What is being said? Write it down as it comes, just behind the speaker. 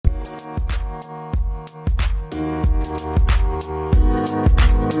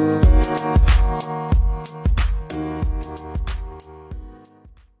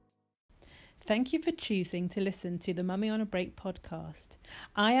Thank you for choosing to listen to the Mummy on a Break podcast.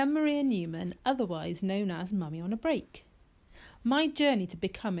 I am Maria Newman, otherwise known as Mummy on a Break. My journey to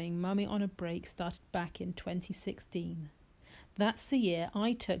becoming Mummy on a Break started back in 2016. That's the year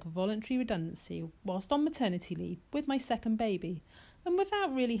I took voluntary redundancy whilst on maternity leave with my second baby and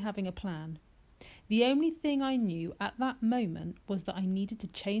without really having a plan. The only thing I knew at that moment was that I needed to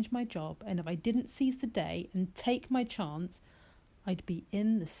change my job, and if I didn't seize the day and take my chance, I'd be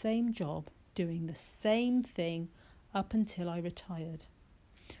in the same job doing the same thing up until I retired.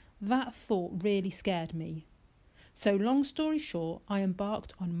 That thought really scared me. So long story short, I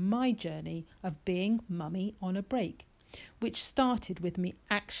embarked on my journey of being Mummy on a Break, which started with me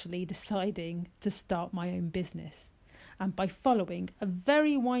actually deciding to start my own business, and by following a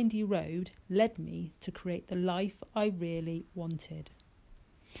very windy road led me to create the life I really wanted.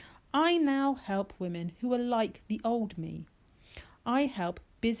 I now help women who are like the old me. I help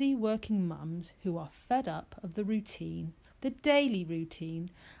busy working mums who are fed up of the routine, the daily routine,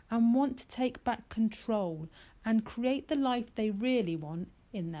 and want to take back control and create the life they really want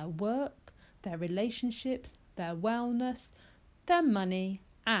in their work, their relationships, their wellness, their money,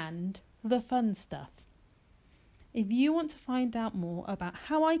 and the fun stuff. If you want to find out more about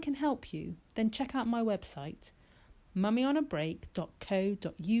how I can help you, then check out my website,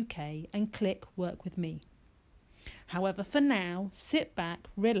 mummyonabreak.co.uk, and click Work With Me. However, for now, sit back,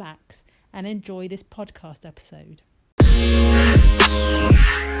 relax, and enjoy this podcast episode.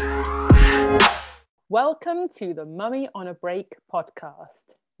 Welcome to the Mummy on a Break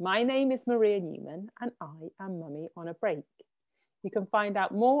podcast. My name is Maria Newman and I am Mummy on a Break. You can find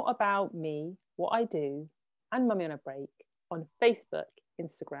out more about me, what I do, and Mummy on a Break on Facebook,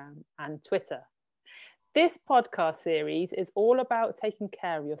 Instagram, and Twitter. This podcast series is all about taking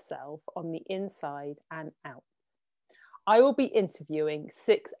care of yourself on the inside and out. I will be interviewing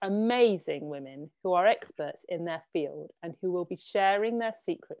 6 amazing women who are experts in their field and who will be sharing their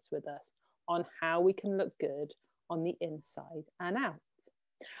secrets with us on how we can look good on the inside and out.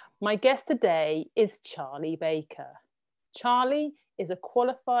 My guest today is Charlie Baker. Charlie is a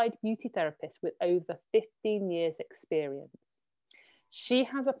qualified beauty therapist with over 15 years experience. She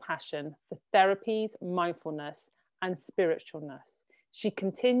has a passion for therapies, mindfulness, and spiritualness. She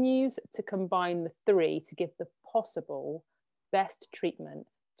continues to combine the 3 to give the possible best treatment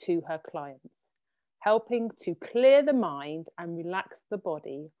to her clients, helping to clear the mind and relax the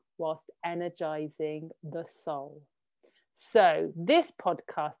body whilst energizing the soul. So this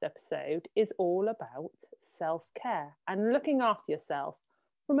podcast episode is all about self-care and looking after yourself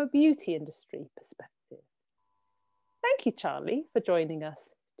from a beauty industry perspective. Thank you, Charlie, for joining us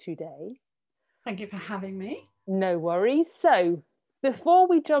today. Thank you for having me. No worries. So before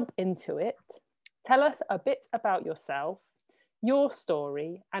we jump into it, tell us a bit about yourself, your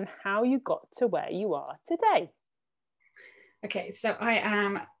story, and how you got to where you are today. Okay, so I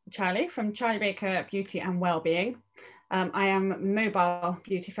am Charlie from Charlie Baker Beauty and Wellbeing. I am a mobile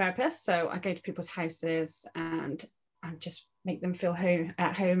beauty therapist, so I go to people's houses and I just make them feel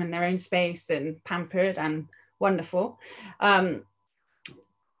at home in their own space and pampered and wonderful. I've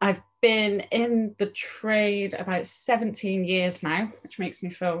been in the trade about 17 years now, which makes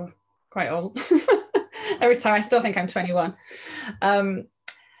me feel quite old. Every time I still think I'm 21. And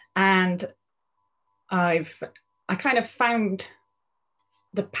I kind of found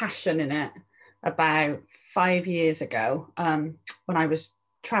the passion in it about 5 years ago when I was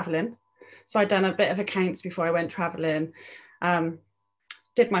traveling. So I'd done a bit of accounts before I went traveling,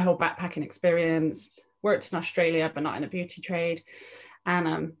 did my whole backpacking experience, worked in Australia, but not in a beauty trade.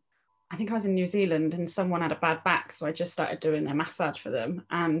 And I think I was in New Zealand and someone had a bad back. So I just started doing a massage for them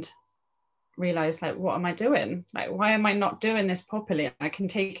and realized, like, what am I doing? Like, why am I not doing this properly? I can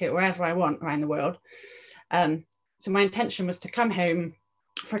take it wherever I want around the world. So my intention was to come home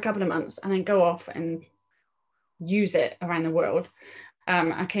for a couple of months and then go off and use it around the world.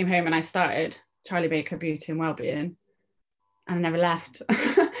 I came home and I started Charlie Baker Beauty and Wellbeing, and I never left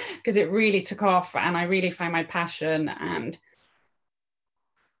because it really took off and I really found my passion. And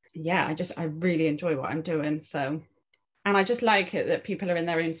yeah, I really enjoy what I'm doing. So, and I just like it that people are in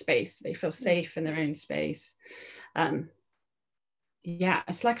their own space. They feel safe in their own space. Yeah,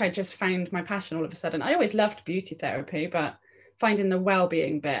 it's like I just found my passion all of a sudden. I always loved beauty therapy, but finding the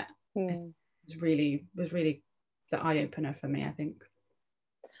well-being bit was really the eye-opener for me, I think.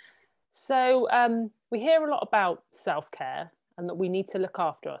 So we hear a lot about self-care and that we need to look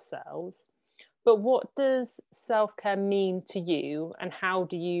after ourselves. But what does self-care mean to you, and how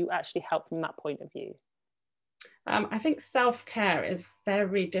do you actually help from that point of view? I think self-care is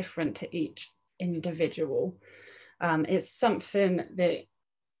very different to each individual. It's something that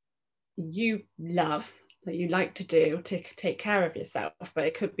you love, that you like to do to take care of yourself, but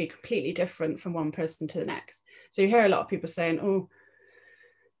it could be completely different from one person to the next. So you hear a lot of people saying, oh,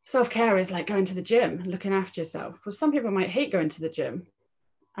 self-care is like going to the gym and looking after yourself. Well, some people might hate going to the gym,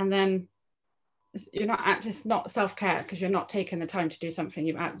 and then you're not, just not self-care because you're not taking the time to do something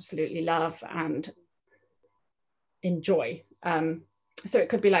you absolutely love and enjoy. So it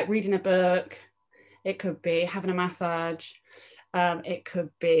could be like reading a book, it could be having a massage, it could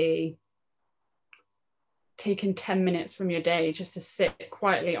be taking 10 minutes from your day just to sit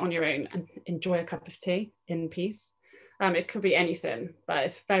quietly on your own and enjoy a cup of tea in peace. It could be anything, but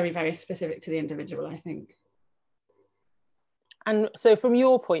it's very, very specific to the individual, I think. And so from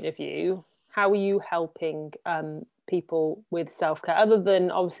your point of view, how are you helping people with self-care, other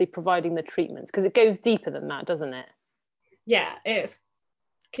than obviously providing the treatments? Because it goes deeper than that, doesn't it? Yeah, it's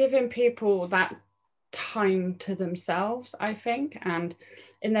giving people that time to themselves, I think, and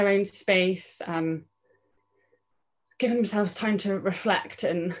in their own space, giving themselves time to reflect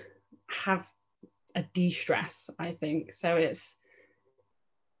and have a de-stress, I think. So it's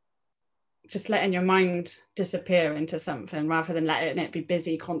just letting your mind disappear into something rather than letting it be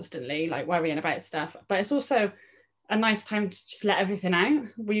busy constantly, like worrying about stuff. But it's also a nice time to just let everything out.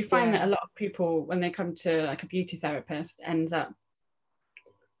 We find that a lot of people, when they come to like a beauty therapist, ends up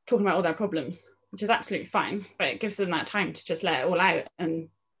talking about all their problems, which is absolutely fine, but it gives them that time to just let it all out and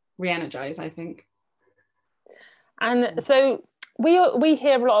re-energize, I think. And so we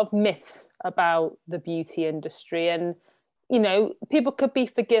hear a lot of myths about the beauty industry, and you know, people could be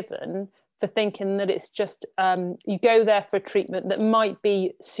forgiven for thinking that it's just you go there for a treatment that might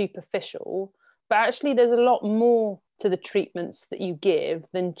be superficial, but actually there's a lot more to the treatments that you give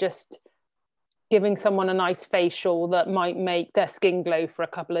than just giving someone a nice facial that might make their skin glow for a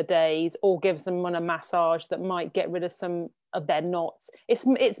couple of days, or give someone a massage that might get rid of some of their knots.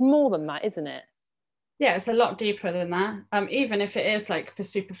 It's more than that, isn't it? Yeah, it's a lot deeper than that. Even if it is like for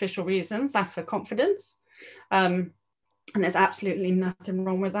superficial reasons, that's for confidence. And there's absolutely nothing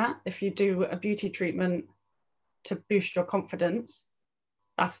wrong with that. If you do a beauty treatment to boost your confidence,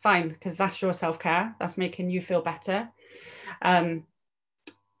 that's fine, because that's your self-care. That's making you feel better.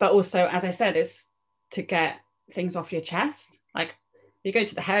 But also, as I said, it's to get things off your chest. Like you go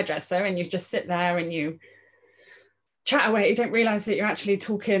to the hairdresser and you just sit there and you chat away. You don't realize that you're actually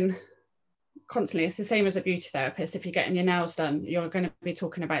talking constantly. It's the same as a beauty therapist. If you're getting your nails done, you're going to be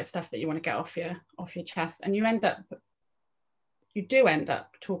talking about stuff that you want to get off your chest, and you do end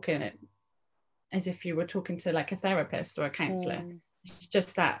up talking it as if you were talking to like a therapist or a counselor. It's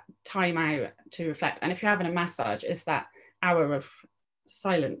just that time out to reflect. And if you're having a massage, it's that hour of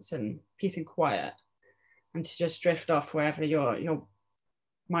silence and peace and quiet, and to just drift off wherever your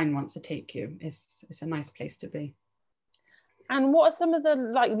mind wants to take you. It's a nice place to be. And what are some of the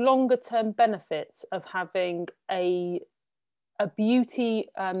like longer term benefits of having a beauty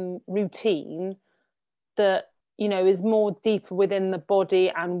routine that, you know, is more deeper within the body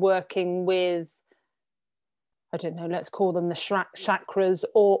and working with, I don't know, let's call them the chakras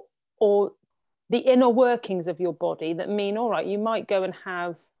or the inner workings of your body, that mean, all right, you might go and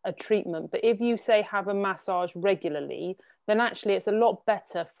have a treatment, but if you say have a massage regularly, then actually it's a lot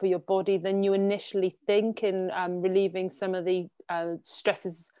better for your body than you initially think in relieving some of the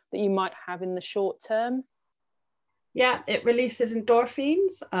stresses that you might have in the short term. Yeah, it releases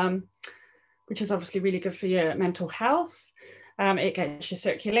endorphins, which is obviously really good for your mental health. It gets your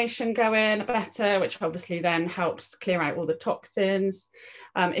circulation going better, which obviously then helps clear out all the toxins.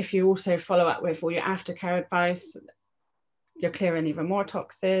 If you also follow up with all your aftercare advice, you're clearing even more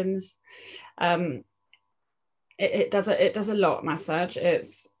toxins. It does a lot, massage.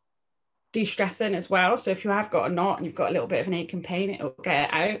 It's de-stressing as well. So if you have got a knot and you've got a little bit of an ache and pain, it'll get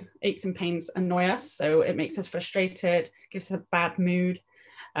it out. Aches and pains annoy us, so it makes us frustrated, gives us a bad mood.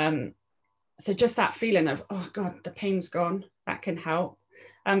 So just that feeling of, oh God, the pain's gone, that can help.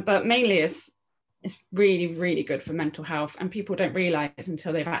 But mainly it's really, really good for mental health. And people don't realize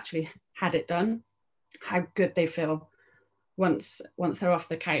until they've actually had it done how good they feel once they're off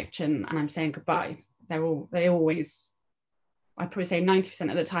the couch and I'm saying goodbye. They always, I probably say 90%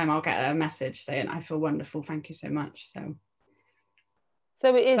 of the time I'll get a message saying, I feel wonderful, thank you so much.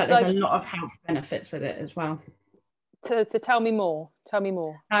 So it is, but there's a lot of health benefits with it as well. To tell me more.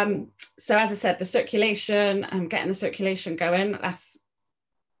 So as I said, the circulation, getting the circulation going, that's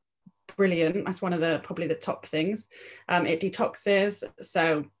brilliant. That's one of probably the top things. It detoxes.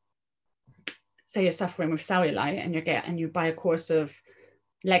 So say you're suffering with cellulite and you buy a course of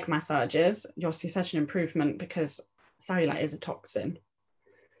leg massages, you'll see such an improvement because cellulite is a toxin.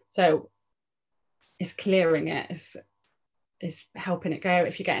 So it's clearing it. is helping it go.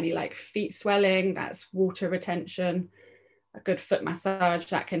 If you get any like feet swelling, that's water retention. A good foot massage,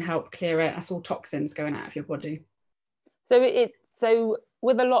 that can help clear it. That's all toxins going out of your body. So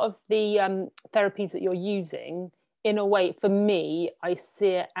with a lot of the therapies that you're using, in a way, for me, I see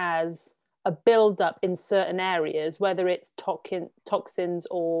it as a build-up in certain areas, whether it's toxins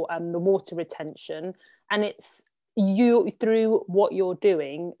or the water retention, and it's you, through what you're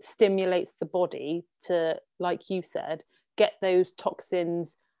doing, stimulates the body to, like you said, get those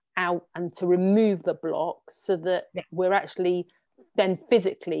toxins out and to remove the block, so that we're actually then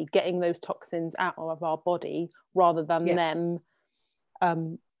physically getting those toxins out of our body, rather than them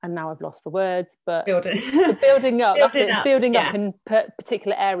and now I've lost the words, but building up, building up in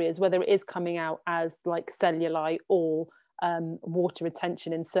particular areas, whether it is coming out as like cellulite or water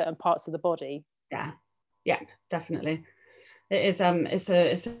retention in certain parts of the body. Yeah, definitely. It is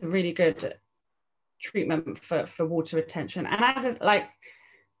it's a really good treatment for water retention. And as it's like,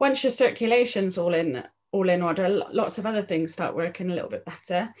 once your circulation's all in order, lots of other things start working a little bit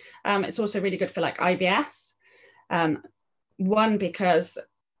better. It's also really good for like IBS. One, because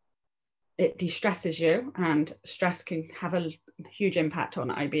it de-stresses you, and stress can have a huge impact on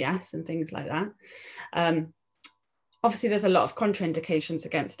IBS and things like that. Obviously, there's a lot of contraindications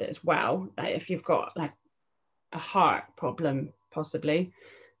against it as well. Like if you've got like a heart problem, possibly,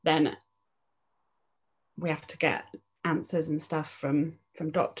 then we have to get answers and stuff from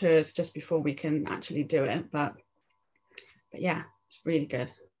doctors just before we can actually do it. But yeah, it's really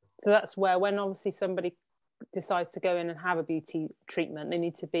good. So that's where, when obviously somebody decides to go in and have a beauty treatment, they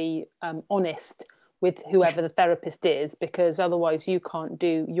need to be honest with whoever the therapist is, because otherwise you can't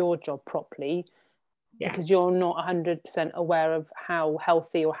do your job properly, because you're not 100% aware of how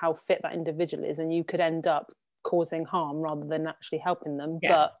healthy or how fit that individual is, and you could end up causing harm rather than actually helping them.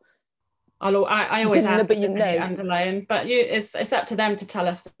 But I always ask, but underlying, but it's up to them to tell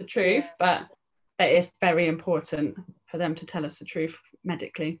us the truth. But it is very important for them to tell us the truth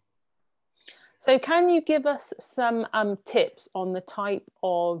medically. So can you give us some tips on the type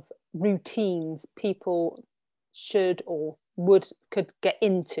of routines people should or could get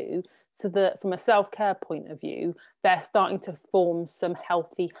into, so that from a self-care point of view, they're starting to form some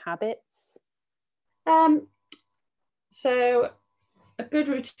healthy habits? So a good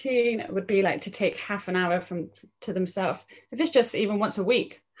routine would be like to take half an hour to themselves. If it's just even once a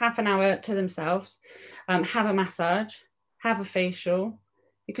week, half an hour to themselves, have a massage, have a facial.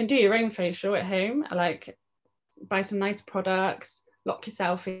 You can do your own facial at home, like buy some nice products, lock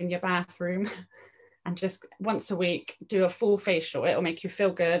yourself in your bathroom, and just once a week do a full facial. It'll make you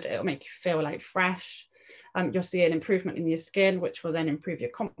feel good. It'll make you feel like fresh. You'll see an improvement in your skin, which will then improve your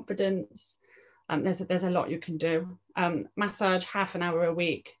confidence. There's a lot you can do. Massage half an hour a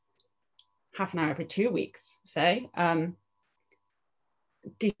week, half an hour every 2 weeks, say.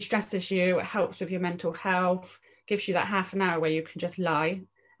 De-stresses you, helps with your mental health, gives you that half an hour where you can just lie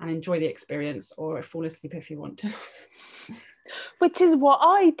and enjoy the experience, or fall asleep if you want to. Which is what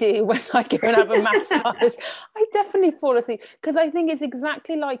I do when I go and have a massage. I definitely fall asleep, because I think it's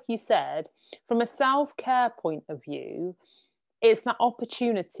exactly like you said, from a self-care point of view, it's that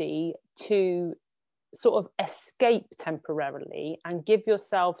opportunity to sort of escape temporarily and give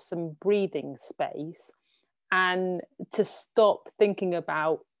yourself some breathing space, and to stop thinking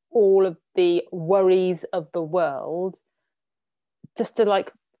about all of the worries of the world, just to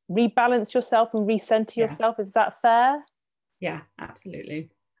like rebalance yourself and recenter yourself. Is that fair? Yeah, absolutely.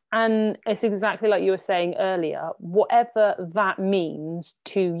 And it's exactly like you were saying earlier, whatever that means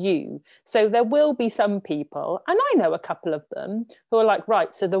to you. So there will be some people, and I know a couple of them, who are like,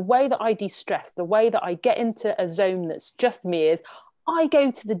 right, so the way that I de-stress, the way that I get into a zone that's just me, is I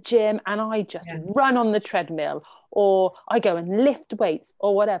go to the gym and I just run on the treadmill, or I go and lift weights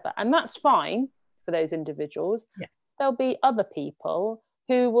or whatever. And that's fine for those individuals. Yeah. There'll be other people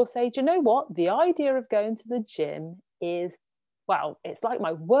who will say, do you know what? The idea of going to the gym is, well, it's like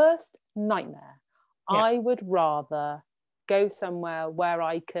my worst nightmare. Yeah. I would rather go somewhere where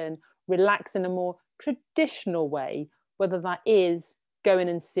I can relax in a more traditional way, whether that is going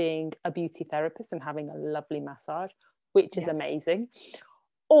and seeing a beauty therapist and having a lovely massage, which is amazing,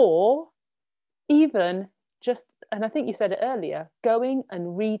 or even just, and I think you said it earlier, going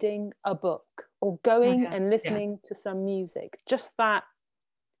and reading a book, or going and listening to some music, just that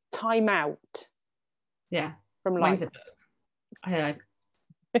time out from life.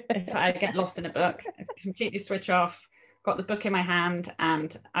 If I get lost in a book, I completely switch off, got the book in my hand,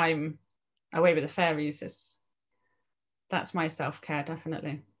 and I'm away with the fairies. That's my self-care,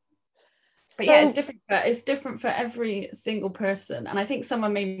 definitely. But yeah, it's different for every single person. And I think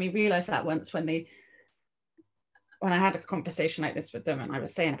someone made me realize that once, when when I had a conversation like this with them, and I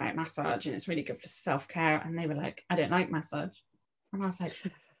was saying about massage and it's really good for self-care, and they were like, I don't like massage. And I was like,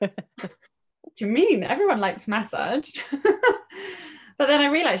 what do you mean? Everyone likes massage. But then I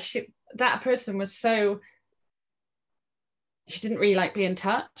realized that person was she didn't really like being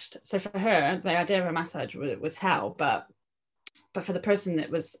touched. So for her, the idea of a massage was hell. But for the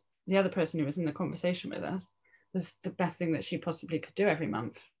other person who was in the conversation with us, was the best thing that she possibly could do every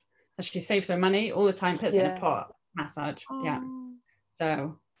month. As she saves her money all the time, puts in a pot, massage. Yeah.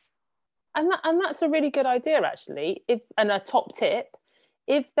 So. And that's a really good idea, actually. And a top tip,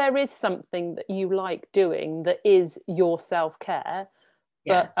 if there is something that you like doing that is your self-care,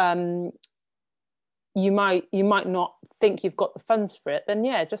 but you might not think you've got the funds for it, then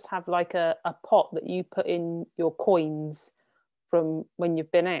just have like a pot that you put in your coins from when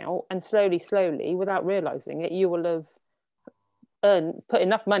you've been out, and slowly, without realizing it, you will have put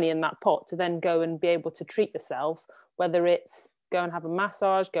enough money in that pot to then go and be able to treat yourself, whether it's go and have a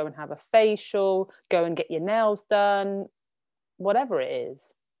massage, go and have a facial, go and get your nails done, whatever it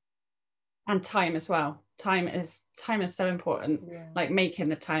is. And time as well. Time is so important. Like making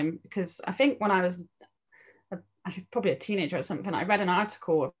the time, because I think when I was probably a teenager or something, I read an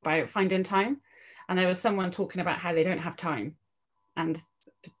article about finding time, and there was someone talking about how they don't have time, and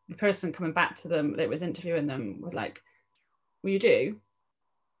the person coming back to them that was interviewing them was like, well, you do.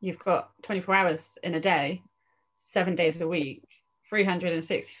 You've got 24 hours in a day, 7 days a week,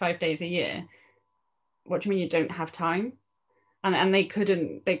 365 days a year. What do you mean you don't have time? And they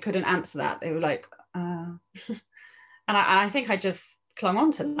couldn't answer that. They were like, and I think I just clung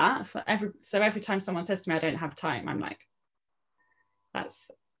on to that. Every time someone says to me I don't have time, I'm like,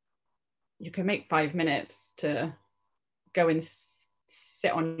 you can make 5 minutes to go and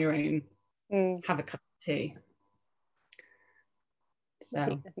sit on your own, have a cup of tea.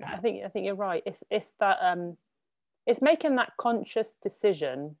 So I think you're right. It's that it's making that conscious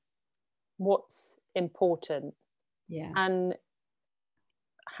decision what's important, and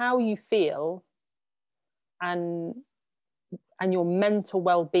how you feel, and your mental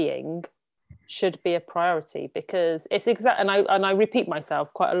well-being should be a priority, because it's and I repeat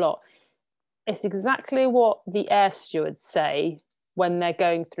myself quite a lot. It's exactly what the air stewards say when they're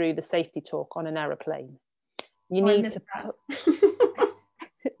going through the safety talk on an aeroplane. You need to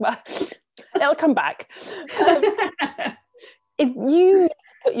well, it'll come back. If you need to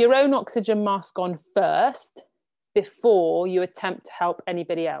put your own oxygen mask on first before you attempt to help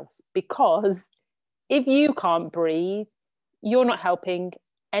anybody else, because if you can't breathe, you're not helping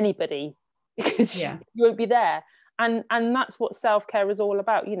anybody, because you won't be there. And that's what self-care is all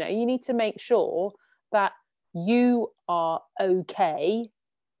about. You need to make sure that you are okay,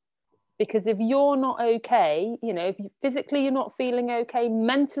 because if you're not okay, if physically you're not feeling okay,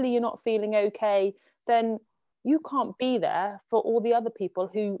 mentally you're not feeling okay, then you can't be there for all the other people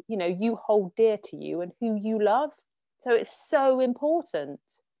who, you hold dear to you and who you love. So it's so important.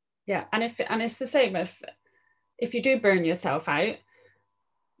 Yeah, and it's the same if you do burn yourself out,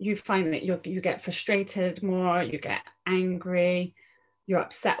 you find that you get frustrated more, you get angry, you're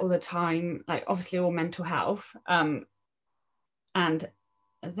upset all the time, like obviously all mental health, and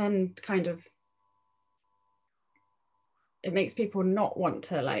then kind of it makes people not want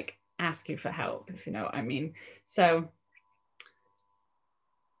to like ask you for help, if you know what I mean. So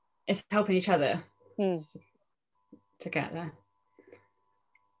it's helping each other to get there.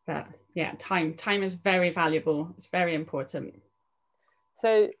 But yeah, time is very valuable. It's very important.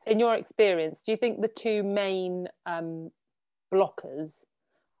 So in your experience, do you think the two main blockers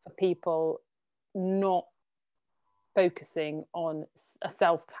for people not focusing on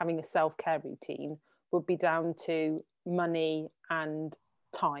having a self-care routine would be down to money and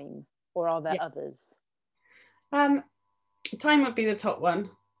time, or are there others? Time would be the top one.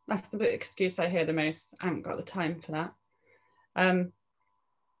 That's the excuse I hear the most. I haven't got the time for that.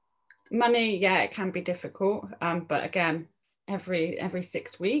 Money, it can be difficult, but again, every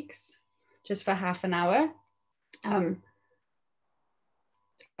 6 weeks, just for half an hour, £1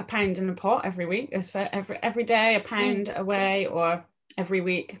 in a pot every week is for every day £1 away, or every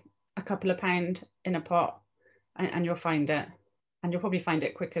week a couple of pound in a pot, and you'll find it, and you'll probably find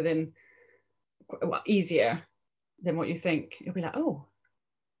it quicker than easier than what you think. You'll be like, oh,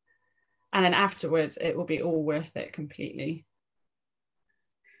 and then afterwards it will be all worth it completely.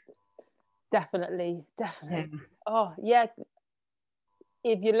 Definitely. Oh yeah,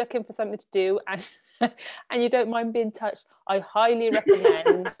 if you're looking for something to do and you don't mind being touched, I highly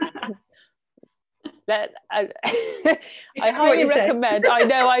recommend I highly recommend I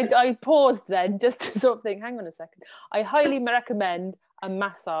know I paused then just to sort of think, hang on a second. I highly recommend a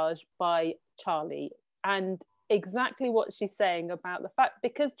massage by Charlie, and exactly what she's saying about the fact,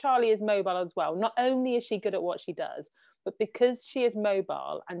 because Charlie is mobile as well, not only is she good at what she does, but because she is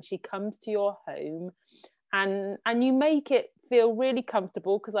mobile and she comes to your home and you make it feel really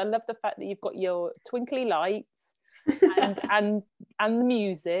comfortable, because I love the fact that you've got your twinkly lights and the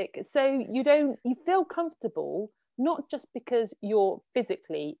music, so you feel comfortable, not just because you're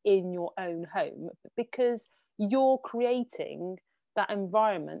physically in your own home, but because you're creating that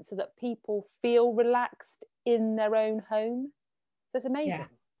environment so that people feel relaxed in their own home. So it's amazing. Yeah.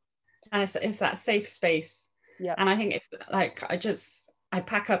 And it's that safe space. Yeah. And I think if like I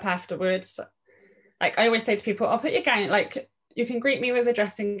pack up afterwards. Like I always say to people, I'll put your gown, like you can greet me with a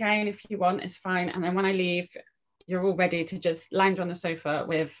dressing gown if you want, it's fine. And then when I leave, you're all ready to just lounge on the sofa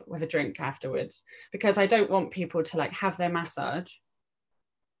with a drink afterwards, because I don't want people to like have their massage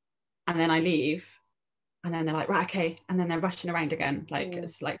and then I leave and then they're like, right, okay, and then they're rushing around again, like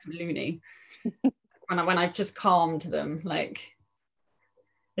it's like loony. when I've just calmed them, like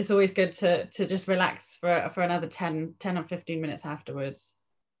it's always good to just relax for another 10 or 15 minutes afterwards.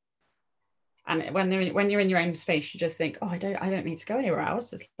 And when you're in your own space, you just think, oh, I don't need to go anywhere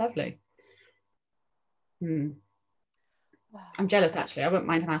else, it's lovely. I'm jealous, actually. I wouldn't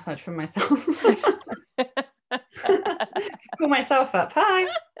mind a massage from myself. Call myself up. Hi.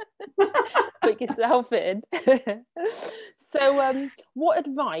 Put yourself in. So what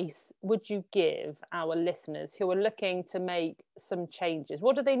advice would you give our listeners who are looking to make some changes?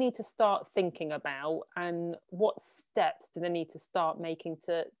 What do they need to start thinking about, and what steps do they need to start making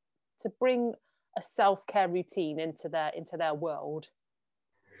to bring a self-care routine into their world?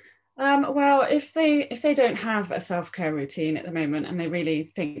 Well, if they don't have a self-care routine at the moment and they really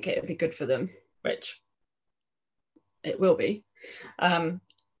think it would be good for them, which it will be,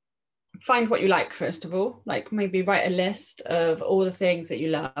 find what you like first of all. Like maybe write a list of all the things that you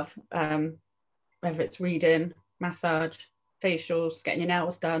love, whether it's reading, massage, facials, getting your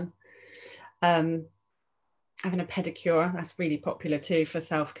nails done, having a pedicure. That's really popular too for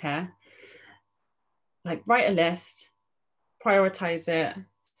self-care. Like write a list, prioritize it,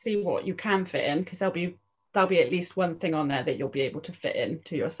 see what you can fit in, because there'll be at least one thing on there that you'll be able to fit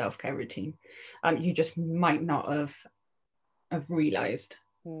into your self-care routine. You just might not have realized.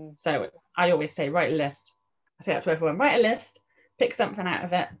 So I always say write a list. I say that to everyone, write a list, pick something out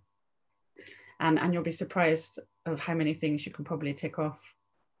of it, and you'll be surprised of how many things you can probably tick off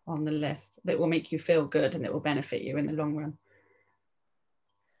on the list that will make you feel good and that will benefit you in the long run.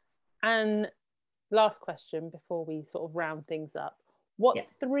 And last question before we sort of round things up. What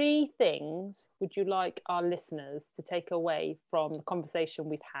 3 things would you like our listeners to take away from the conversation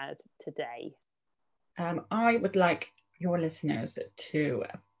we've had today? I would like your listeners to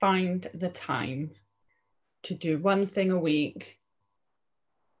find the time to do one thing a week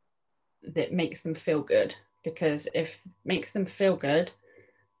that makes them feel good, because if it makes them feel good,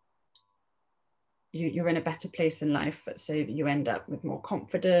 you're in a better place in life. So you end up with more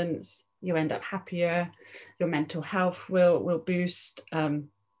confidence, you end up happier, your mental health will boost. So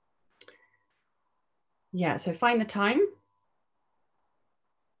find the time,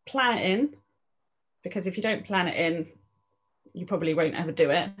 plan it in, because if you don't plan it in, you probably won't ever do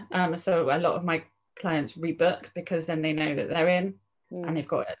it. So a lot of my clients rebook because then they know that they're in and they've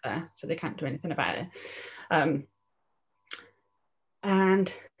got it there, so they can't do anything about it.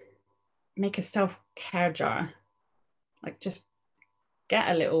 And make a self-care jar. Like just get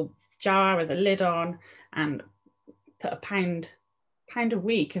a little jar with a lid on and put £1 a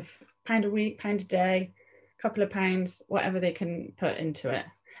week, £1 a week, £1 a day, a couple of pounds, whatever they can put into it.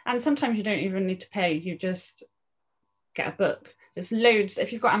 And sometimes you don't even need to pay, you just get a book. There's loads.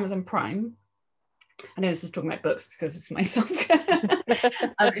 If you've got Amazon Prime, I know this is talking about books because it's my self-care.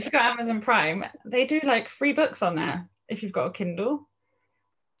 If you've got Amazon Prime, they do like free books on there if you've got a Kindle.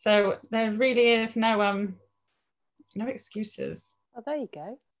 So there really is no excuses. Oh, there you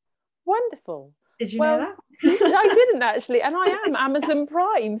go. Wonderful. Did you know that? I didn't actually, and I am Amazon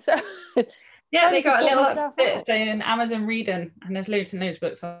Prime, so yeah, they got a little bit saying Amazon Reading, and there's loads and loads of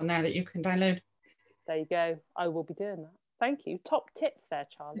books on there that you can download. There you go. I will be doing that. Thank you. Top tips there,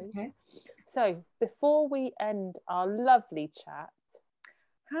 Charlie. Okay. So before we end our lovely chat,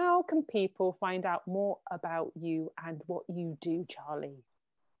 how can people find out more about you and what you do, Charlie?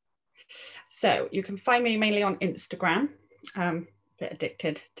 So you can find me mainly on Instagram. A bit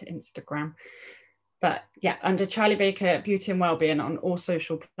addicted to Instagram. But yeah, under Charlie Baker Beauty and Wellbeing on all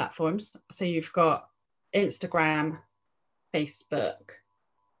social platforms. So you've got Instagram, Facebook.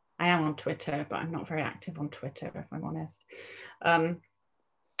 I am on Twitter, but I'm not very active on Twitter, if I'm honest.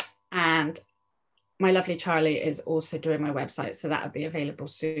 And my lovely Charlie is also doing my website, so that'll be available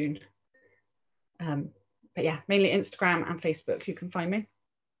soon. But yeah, mainly Instagram and Facebook, you can find me.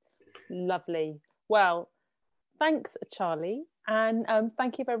 Lovely. Well, thanks, Charlie. And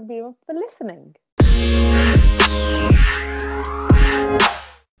thank you everybody for listening.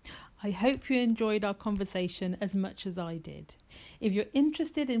 I hope you enjoyed our conversation as much as I did. If you're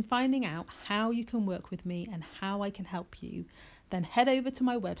interested in finding out how you can work with me and how I can help you, then head over to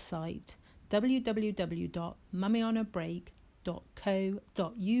my website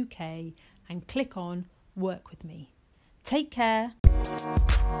www.mummyonabreak.co.uk and click on Work with Me. Take care.